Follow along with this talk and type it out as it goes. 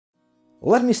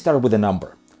Let me start with a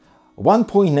number.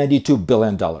 $1.92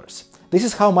 billion. This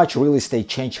is how much real estate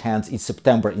changed hands in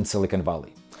September in Silicon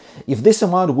Valley. If this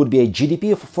amount would be a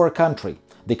GDP for a country,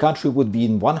 the country would be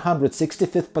in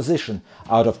 165th position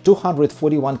out of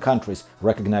 241 countries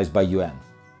recognized by UN.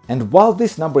 And while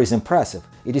this number is impressive,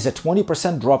 it is a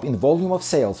 20% drop in volume of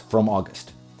sales from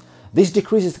August. This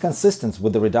decrease is consistent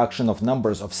with the reduction of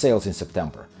numbers of sales in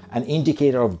September, an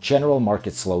indicator of general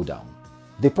market slowdown.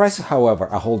 The prices, however,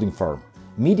 are holding firm.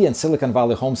 Median Silicon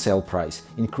Valley home sale price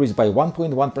increased by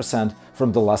 1.1%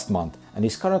 from the last month and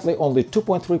is currently only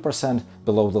 2.3%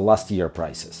 below the last year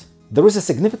prices. There is a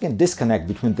significant disconnect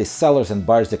between the sellers' and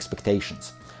buyers'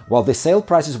 expectations. While the sale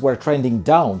prices were trending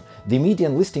down, the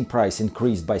median listing price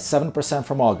increased by 7%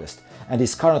 from August and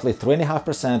is currently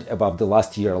 3.5% above the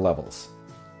last year levels.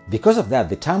 Because of that,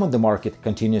 the time on the market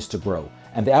continues to grow,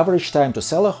 and the average time to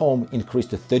sell a home increased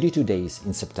to 32 days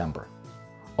in September.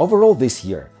 Overall this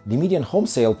year, the median home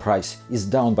sale price is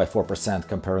down by 4%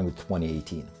 comparing with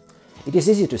 2018. It is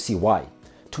easy to see why.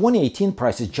 2018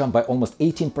 prices jumped by almost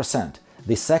 18%,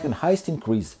 the second highest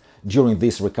increase during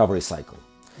this recovery cycle.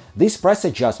 This price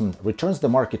adjustment returns the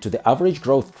market to the average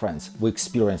growth trends we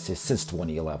experienced since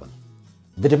 2011.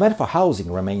 The demand for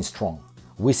housing remains strong.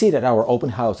 We see it at our open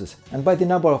houses and by the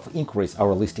number of inquiries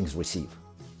our listings receive.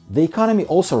 The economy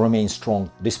also remains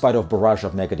strong despite a barrage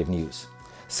of negative news.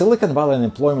 Silicon Valley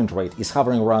unemployment rate is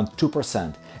hovering around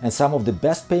 2%, and some of the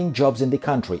best-paying jobs in the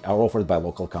country are offered by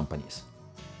local companies.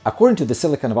 According to the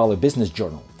Silicon Valley Business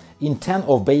Journal, in 10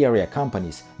 of Bay Area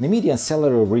companies, the median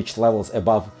salary reached levels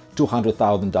above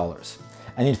 $200,000,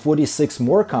 and in 46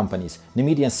 more companies, the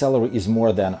median salary is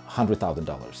more than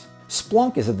 $100,000.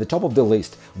 Splunk is at the top of the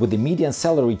list with the median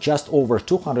salary just over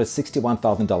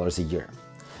 $261,000 a year.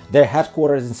 They're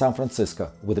headquartered in San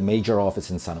Francisco with a major office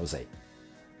in San Jose.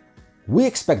 We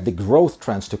expect the growth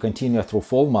trends to continue through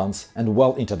fall months and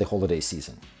well into the holiday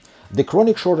season. The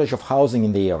chronic shortage of housing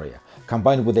in the area,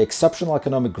 combined with the exceptional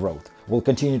economic growth, will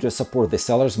continue to support the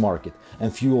seller's market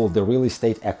and fuel the real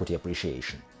estate equity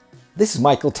appreciation. This is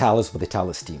Michael Talis with the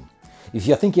Talis team. If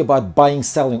you're thinking about buying,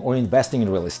 selling, or investing in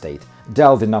real estate,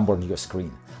 dial the number on your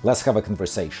screen. Let's have a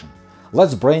conversation.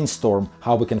 Let's brainstorm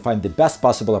how we can find the best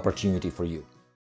possible opportunity for you.